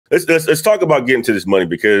let's talk about getting to this money,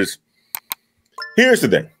 because here's the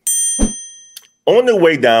thing. On the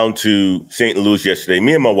way down to St. Louis yesterday,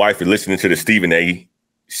 me and my wife were listening to the Stephen A.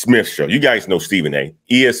 Smith show. You guys know Stephen A.,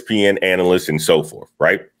 ESPN analyst and so forth,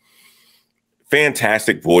 right?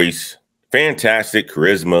 Fantastic voice, fantastic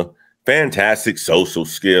charisma, fantastic social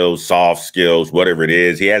skills, soft skills, whatever it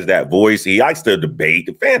is. He has that voice. He likes to debate.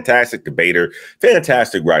 A fantastic debater,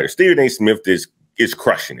 fantastic writer. Stephen A. Smith is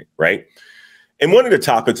crushing it, right? And one of the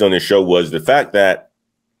topics on this show was the fact that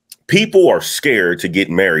people are scared to get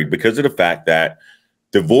married because of the fact that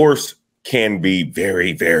divorce can be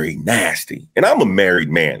very, very nasty. And I'm a married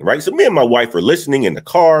man, right? So me and my wife are listening in the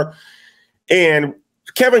car, and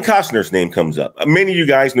Kevin Costner's name comes up. Many of you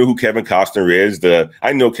guys know who Kevin Costner is.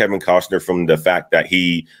 I know Kevin Costner from the fact that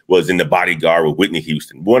he was in The Bodyguard with Whitney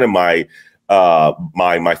Houston, one of my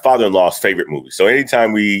father-in-law's favorite movies. So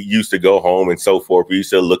anytime we used to go home and so forth, we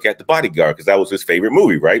used to look at The Bodyguard because that was his favorite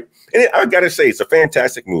movie, right? And I got to say, it's a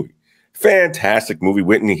fantastic movie. Fantastic movie.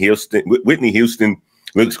 Whitney Houston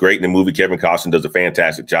looks great in the movie. Kevin Costner does a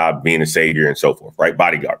fantastic job being a savior and so forth, right?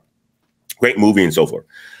 Bodyguard. Great movie and so forth.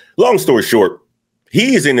 Long story short,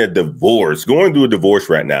 he's in a divorce, going through a divorce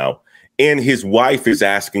right now, and his wife is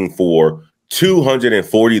asking for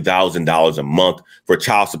 $240,000 a month for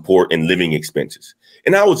child support and living expenses.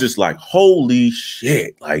 And I was just like, holy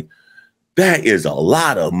shit, like that is a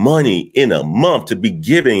lot of money in a month to be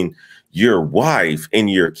giving your wife and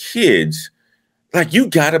your kids. Like, you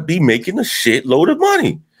got to be making a shitload of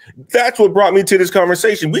money. That's what brought me to this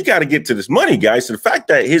conversation. We got to get to this money, guys. So the fact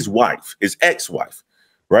that his wife, his ex-wife,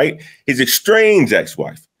 right, his estranged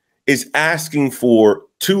ex-wife is asking for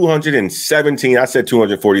 217, I said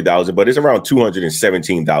 240,000, but it's around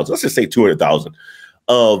 217,000. Let's just say 200,000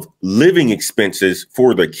 of living expenses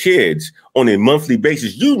for the kids on a monthly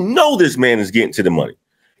basis. You know, this man is getting to the money.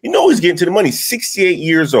 You know, he's getting to the money. 68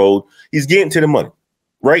 years old. He's getting to the money,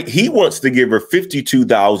 right? He wants to give her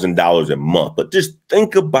 $52,000 a month. But just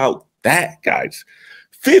think about that, guys.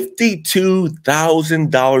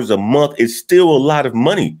 $52,000 a month is still a lot of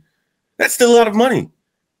money. That's still a lot of money.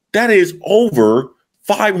 That is over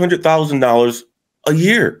 $500,000 a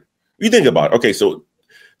year. You think about it. Okay, so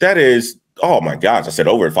that is, oh my gosh, I said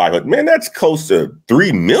over 500. Man, that's close to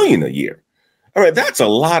 $3 million a year. All right, that's a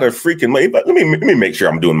lot of freaking money. But let me make sure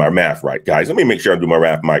I'm doing my math right, guys. Let me make sure I'm doing my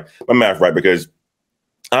math right, because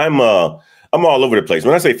I'm all over the place.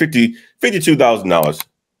 When I say $52,000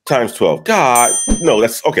 times 12, God, no,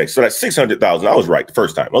 that's okay. So that's $600,000. I was right the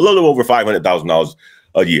first time. A little over $500,000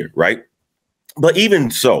 a year, right? But even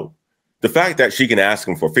so, the fact that she can ask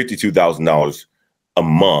him for $52,000 a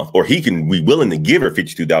month, or he can be willing to give her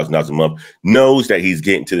 $52,000 a month, knows that he's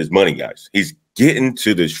getting to this money, guys. He's getting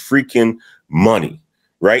to this freaking money,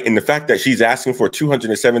 right? And the fact that she's asking for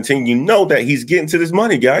 217, you know that he's getting to this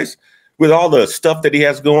money, guys. With all the stuff that he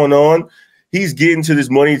has going on, he's getting to this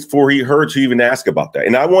money before her to even ask about that.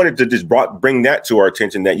 And I wanted to just bring that to our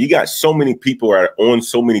attention, that you got so many people are on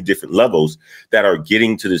so many different levels that are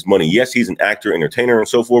getting to this money. Yes, he's an actor, entertainer, and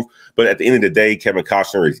so forth. But at the end of the day, Kevin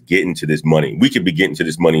Costner is getting to this money. We could be getting to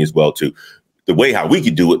this money as well, too. The way how we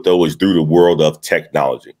could do it, though, is through the world of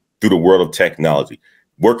technology,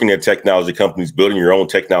 working at technology companies, building your own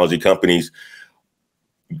technology companies,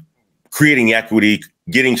 creating equity,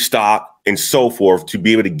 getting stock, and so forth to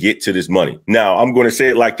be able to get to this money. Now, I'm going to say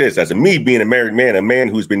it like this. As me being a married man, a man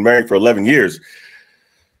who's been married for 11 years,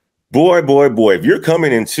 boy, if you're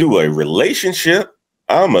coming into a relationship,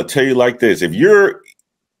 I'm going to tell you like this. If you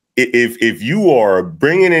are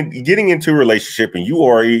getting into a relationship and you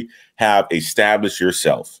already have established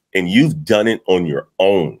yourself and you've done it on your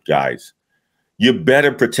own, guys, you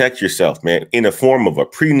better protect yourself, man, in the form of a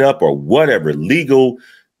prenup or whatever legal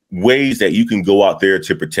ways that you can go out there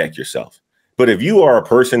to protect yourself. But if you are a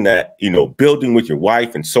person that, you know, building with your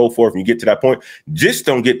wife and so forth, and you get to that point, just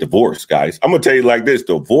don't get divorced, guys. I'm going to tell you like this.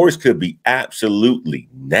 Divorce could be absolutely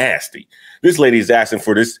nasty. This lady is asking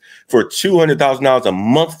for $200,000 a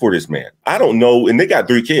month for this man. I don't know. And they got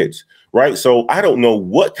 3 kids, right? So I don't know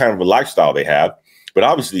what kind of a lifestyle they have, but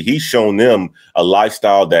obviously he's shown them a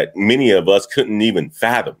lifestyle that many of us couldn't even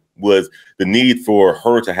fathom, was the need for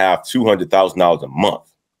her to have $200,000 a month.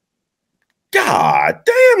 God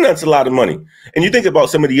damn, that's a lot of money. And you think about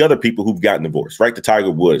some of the other people who've gotten divorced, right? The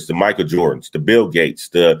Tiger Woods, the Michael Jordans, the Bill Gates,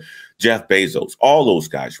 the Jeff Bezos, all those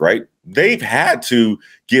guys, right? They've had to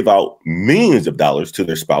give out millions of dollars to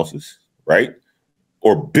their spouses, right?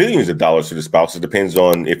 Or billions of dollars to the spouses. Depends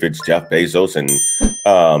on if it's Jeff Bezos and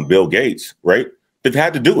Bill Gates, right? They've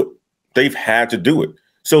had to do it. They've had to do it.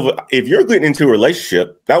 So if you're getting into a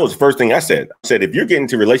relationship, that was the first thing I said. I said, if you're getting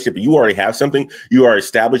into a relationship and you already have something, you are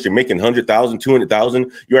established, you're making 100,000,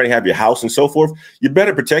 200,000, you already have your house and so forth, you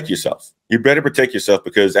better protect yourself. You better protect yourself,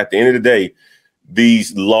 because at the end of the day,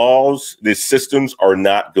 these laws, these systems are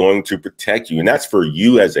not going to protect you. And that's for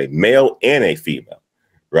you as a male and a female.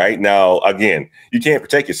 Right now, again, you can't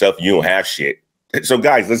protect yourself if you don't have shit. So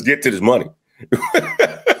guys, let's get to this money.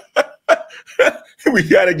 We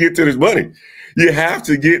got to get to this money. You have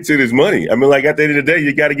to get to this money. I mean, like at the end of the day,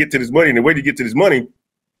 you got to get to this money. And the way to get to this money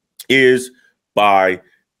is by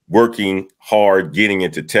working hard, getting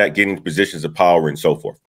into tech, getting into positions of power and so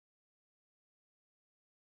forth.